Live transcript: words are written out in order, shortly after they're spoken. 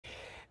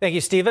Thank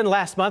you, Stephen.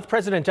 Last month,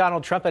 President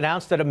Donald Trump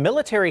announced that a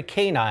military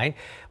K-9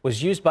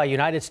 was used by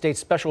United States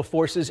Special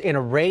Forces in a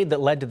raid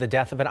that led to the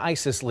death of an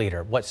ISIS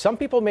leader. What some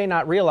people may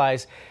not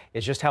realize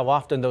is just how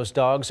often those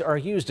dogs are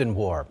used in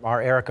war.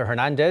 Our Erica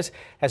Hernandez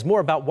has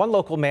more about one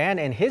local man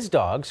and his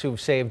dogs who've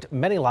saved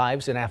many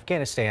lives in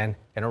Afghanistan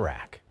and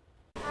Iraq.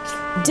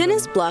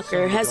 Dennis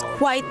Blocker has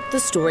quite the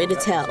story to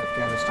tell.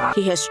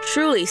 He has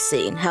truly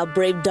seen how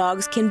brave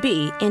dogs can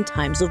be in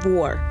times of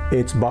war.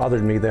 It's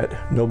bothered me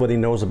that nobody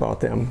knows about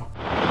them.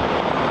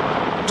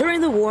 During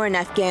the war in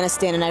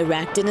Afghanistan and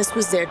Iraq, Dennis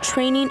was there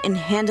training and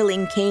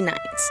handling K-9s.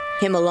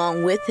 Him,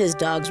 along with his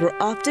dogs, were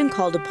often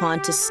called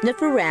upon to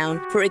sniff around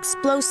for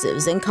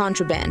explosives and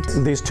contraband.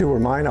 These two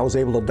were mine. I was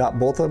able to adopt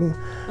both of them.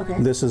 Okay.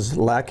 This is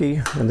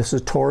Lackey and this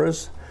is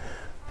Torres.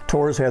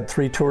 Torres had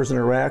 3 tours in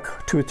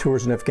Iraq, 2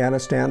 tours in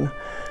Afghanistan,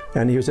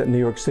 and he was at New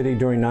York City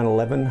during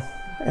 9/11,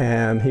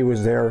 and he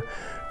was there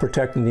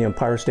protecting the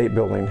Empire State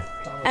Building.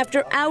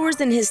 After hours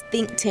in his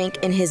think tank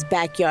in his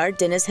backyard,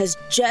 Dennis has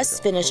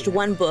just finished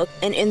one book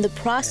and in the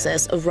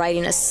process of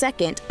writing a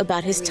second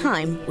about his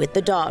time with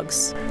the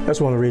dogs. That's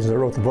one of the reasons I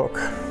wrote the book,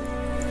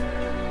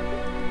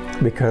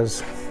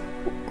 because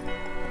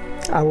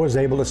I was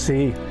able to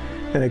see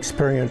and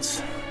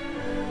experience.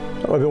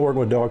 I've been working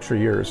with dogs for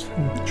years,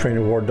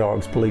 training war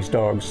dogs, police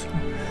dogs,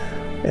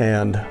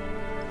 and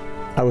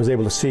I was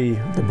able to see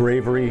the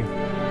bravery,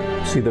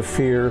 see the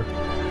fear,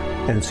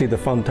 and see the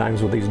fun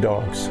times with these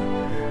dogs.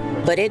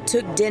 But it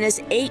took Dennis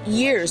 8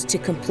 years to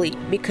complete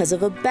because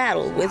of a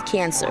battle with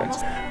cancer.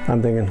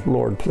 I'm thinking,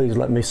 Lord, please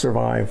let me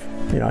survive.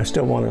 You know, I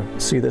still want to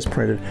see this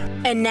printed.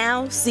 And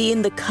now,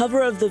 seeing the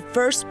cover of the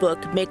first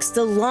book makes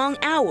the long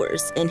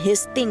hours in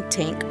his think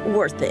tank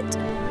worth it.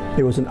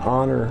 It was an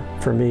honor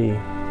for me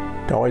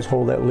to always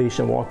hold that leash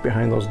and walk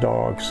behind those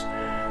dogs,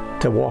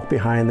 to walk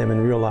behind them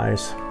and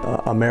realize,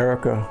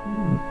 America,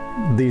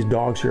 these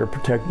dogs here are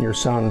protecting your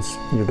sons,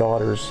 your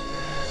daughters,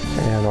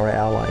 and our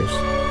allies.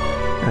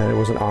 And it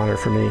was an honor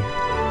for me.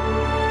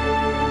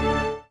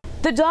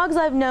 The Dogs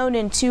I've Known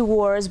in 2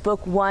 Wars,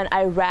 Book 1,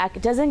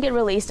 Iraq, doesn't get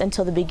released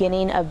until the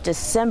beginning of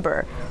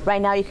December.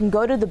 Right now, you can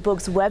go to the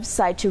book's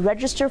website to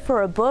register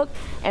for a book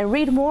and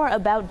read more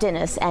about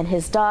Dennis and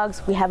his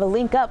dogs. We have a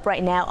link up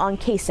right now on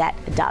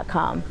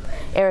ksat.com.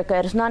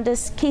 Erica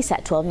Hernandez,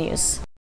 KSAT 12 News.